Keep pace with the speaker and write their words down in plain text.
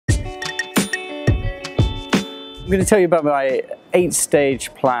going to tell you about my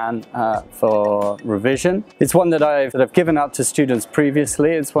 8-stage plan for revision. It's one that I've given out to students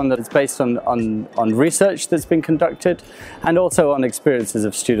previously. It's one that is based on research that's been conducted and also on experiences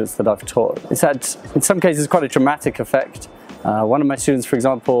of students that I've taught. It's had, in some cases, quite a dramatic effect. One of my students, for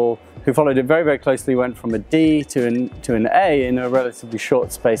example, who followed it very, very closely, went from a D to an A in a relatively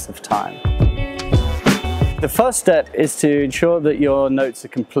short space of time. The first step is to ensure that your notes are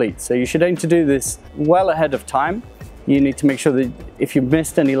complete. So you should aim to do this well ahead of time. You need to make sure that if you've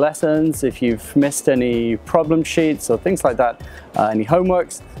missed any lessons, if you've missed any problem sheets or things like that, any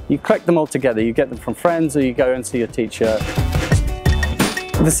homeworks, you collect them all together. You get them from friends or you go and see your teacher.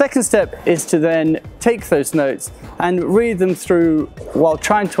 The second step is to then take those notes and read them through while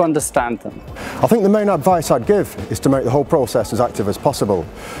trying to understand them. I think the main advice I'd give is to make the whole process as active as possible.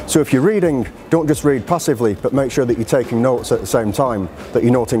 So if you're reading, don't just read passively, but make sure that you're taking notes at the same time, that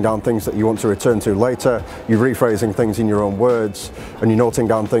you're noting down things that you want to return to later, you're rephrasing things in your own words, and you're noting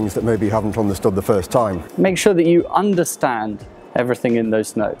down things that maybe you haven't understood the first time. Make sure that you understand everything in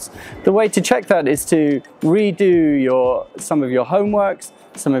those notes. The way to check that is to redo some of your homeworks,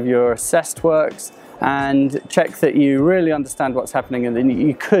 some of your assessed works, and check that you really understand what's happening, and then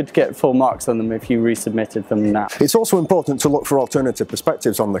you could get full marks on them if you resubmitted them now. It's also important to look for alternative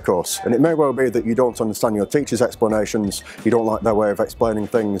perspectives on the course, and it may well be that you don't understand your teacher's explanations, you don't like their way of explaining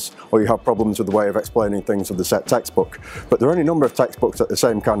things, or you have problems with the way of explaining things of the set textbook. But there are any number of textbooks at the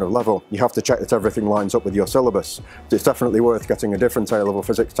same kind of level. You have to check that everything lines up with your syllabus. It's definitely worth getting a different A-level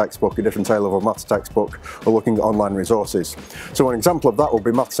physics textbook, a different A-level maths textbook, or looking at online resources. So an example of that will be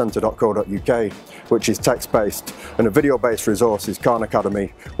mathscentre.co.uk, which is text-based, and a video-based resource is Khan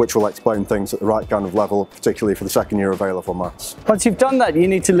Academy, which will explain things at the right kind of level, particularly for the second year of A-level maths. Once you've done that, you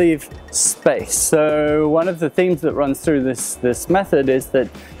need to leave space. So one of the themes that runs through this method is that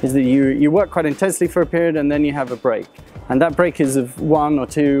you work quite intensely for a period and then you have a break. And that break is of 1 or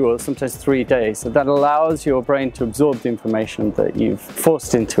 2 or sometimes 3 days. So that allows your brain to absorb the information that you've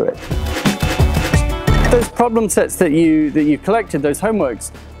forced into it. Those problem sets that you collected, those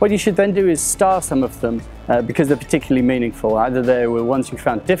homeworks, what you should then do is star some of them because they're particularly meaningful. Either they were ones you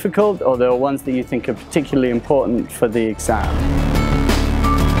found difficult or they were ones that you think are particularly important for the exam.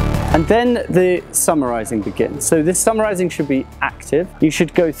 And then the summarizing begins. So this summarizing should be active. You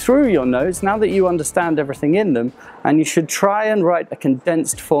should go through your notes now that you understand everything in them, and you should try and write a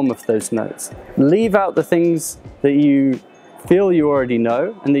condensed form of those notes. Leave out the things that you feel you already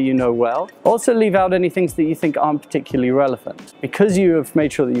know and that you know well. Also leave out any things that you think aren't particularly relevant. Because you have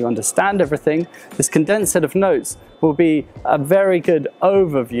made sure that you understand everything, this condensed set of notes will be a very good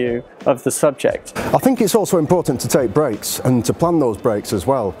overview of the subject. I think it's also important to take breaks and to plan those breaks as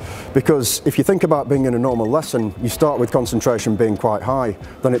well, because if you think about being in a normal lesson, you start with concentration being quite high,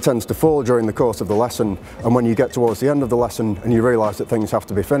 then it tends to fall during the course of the lesson, and when you get towards the end of the lesson and you realise that things have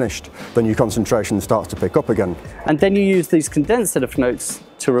to be finished, then your concentration starts to pick up again. And then you use these condensed set of notes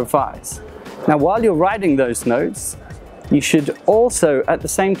to revise. Now while you're writing those notes, you should also at the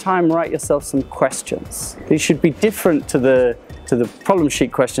same time write yourself some questions. These should be different to the problem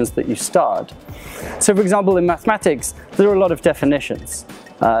sheet questions that you starred. So for example, in mathematics, there are a lot of definitions.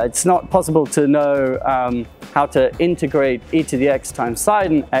 It's not possible to know how to integrate e to the x times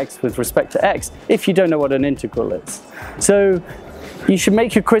sine x with respect to x if you don't know what an integral is. So you should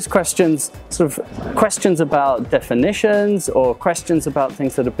make your quiz questions sort of questions about definitions or questions about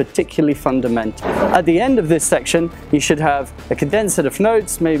things that are particularly fundamental. At the end of this section, you should have a condensed set of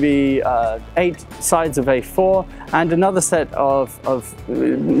notes, maybe 8 sides of A4, and another set of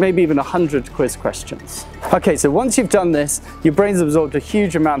maybe even 100 quiz questions. Okay, so once you've done this, your brain's absorbed a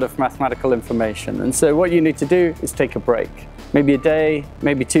huge amount of mathematical information, and so what you need to do is take a break. Maybe a day,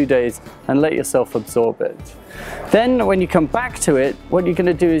 maybe 2 days, and let yourself absorb it. Then when you come back to it, what you're going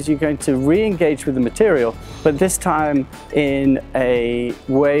to do is you're going to re-engage with the material, but this time in a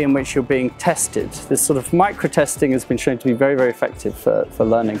way in which you're being tested. This sort of micro-testing has been shown to be very, very effective for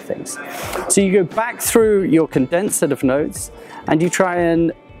learning things. So you go back through your condensed set of notes and you try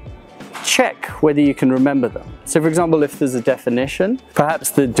and check whether you can remember them. So for example, if there's a definition, perhaps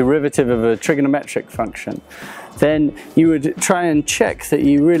the derivative of a trigonometric function, then you would try and check that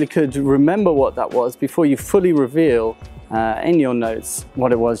you really could remember what that was before you fully reveal in your notes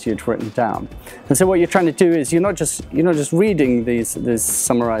what it was you'd written down. And so what you're trying to do is you're not just reading this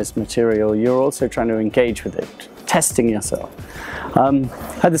summarized material, you're also trying to engage with it. testing yourself.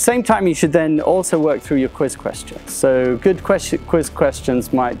 At the same time, you should then also work through your quiz questions. So good quiz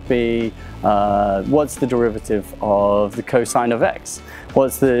questions might be, what's the derivative of the cosine of x?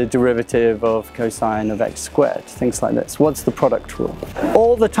 What's the derivative of cosine of x squared? Things like this. What's the product rule?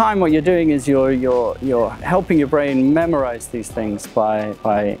 All the time what you're doing is you're helping your brain memorize these things by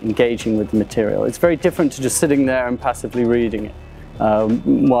engaging with the material. It's very different to just sitting there and passively reading it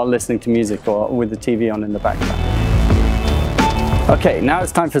while listening to music or with the TV on in the background. Okay, now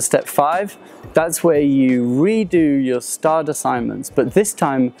it's time for step 5. That's where you redo your starred assignments, but this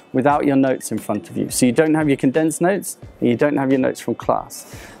time without your notes in front of you. So you don't have your condensed notes, and you don't have your notes from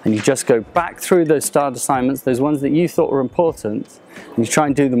class. And you just go back through those starred assignments, those ones that you thought were important, and you try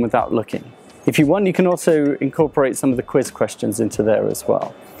and do them without looking. If you want, you can also incorporate some of the quiz questions into there as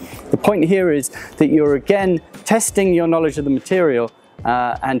well. The point here is that you're again testing your knowledge of the material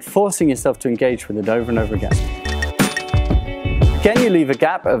and forcing yourself to engage with it over and over again. Again, you leave a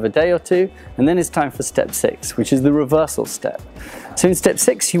gap of a day or two, and then it's time for step 6, which is the reversal step. So in step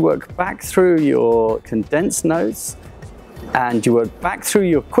 6, you work back through your condensed notes and you work back through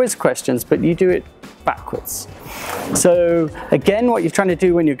your quiz questions, but you do it backwards. So again, what you're trying to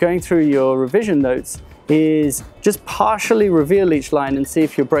do when you're going through your revision notes is just partially reveal each line and see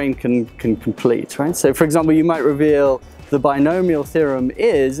if your brain can complete, right? So for example, you might reveal the binomial theorem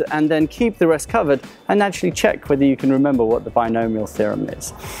is, and then keep the rest covered and actually check whether you can remember what the binomial theorem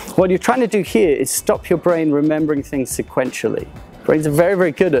is. What you're trying to do here is stop your brain remembering things sequentially. Brains are very,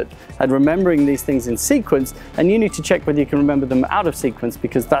 very good at remembering these things in sequence, and you need to check whether you can remember them out of sequence,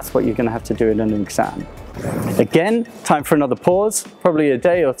 because that's what you're going to have to do in an exam. Again, time for another pause, probably a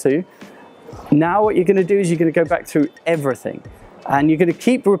day or two. Now what you're going to do is you're going to go back through everything, and you're going to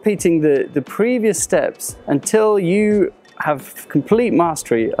keep repeating the previous steps until you have complete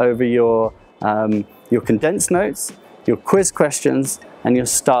mastery over your condensed notes, your quiz questions, and your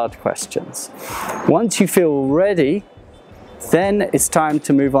starred questions. Once you feel ready, then it's time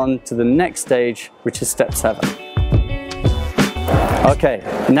to move on to the next stage, which is step 7. Okay,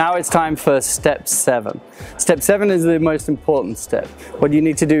 now it's time for step 7. Step 7 is the most important step. What you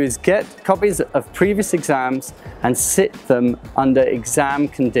need to do is get copies of previous exams and sit them under exam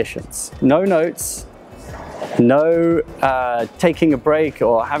conditions. No notes, no taking a break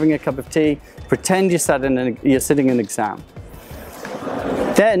or having a cup of tea. Pretend you're sitting in an exam.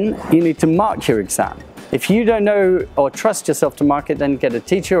 Then you need to mark your exam. If you don't know or trust yourself to mark it, then get a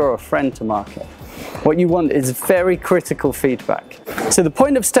teacher or a friend to mark it. What you want is very critical feedback. So the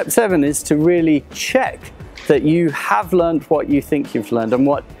point of step 7 is to really check that you have learned what you think you've learned and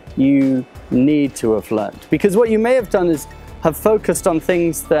what you need to have learned. Because what you may have done is have focused on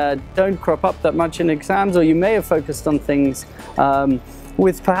things that don't crop up that much in exams, or you may have focused on things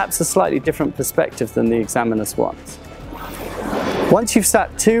with perhaps a slightly different perspective than the examiners want. Once you've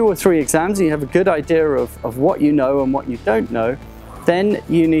sat 2 or 3 exams and you have a good idea of what you know and what you don't know, then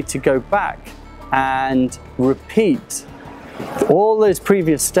you need to go back and repeat all those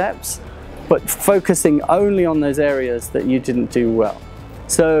previous steps, but focusing only on those areas that you didn't do well.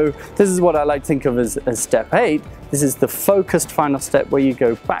 So this is what I like to think of as step 8. This is the focused final step where you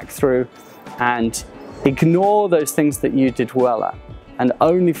go back through and ignore those things that you did well at and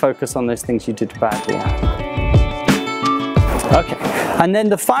only focus on those things you did badly at. Okay, and then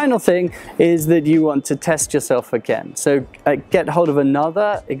the final thing is that you want to test yourself again. So get hold of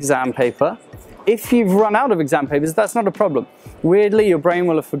another exam paper. If you've run out of exam papers, that's not a problem. Weirdly, your brain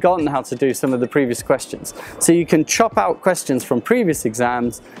will have forgotten how to do some of the previous questions. So you can chop out questions from previous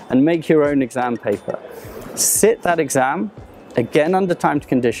exams and make your own exam paper. Sit that exam, again under timed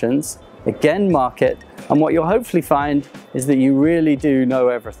conditions, again mark it, and what you'll hopefully find is that you really do know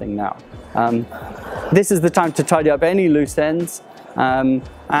everything now. This is the time to tidy up any loose ends, and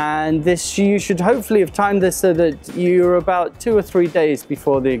you should hopefully have timed this so that you're about 2 or 3 days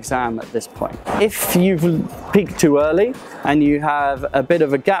before the exam at this point. If you've peaked too early and you have a bit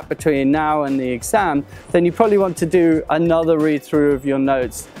of a gap between now and the exam, then you probably want to do another read through of your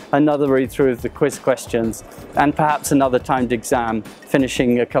notes, another read through of the quiz questions, and perhaps another timed exam,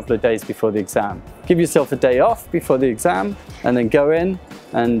 finishing a couple of days before the exam. Give yourself a day off before the exam and then go in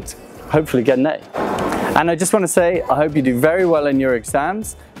and hopefully get an A. And I just want to say, I hope you do very well in your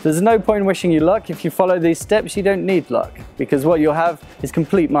exams. There's no point wishing you luck. If you follow these steps, you don't need luck, because what you'll have is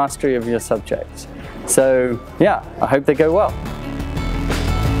complete mastery of your subject. So yeah, I hope they go well.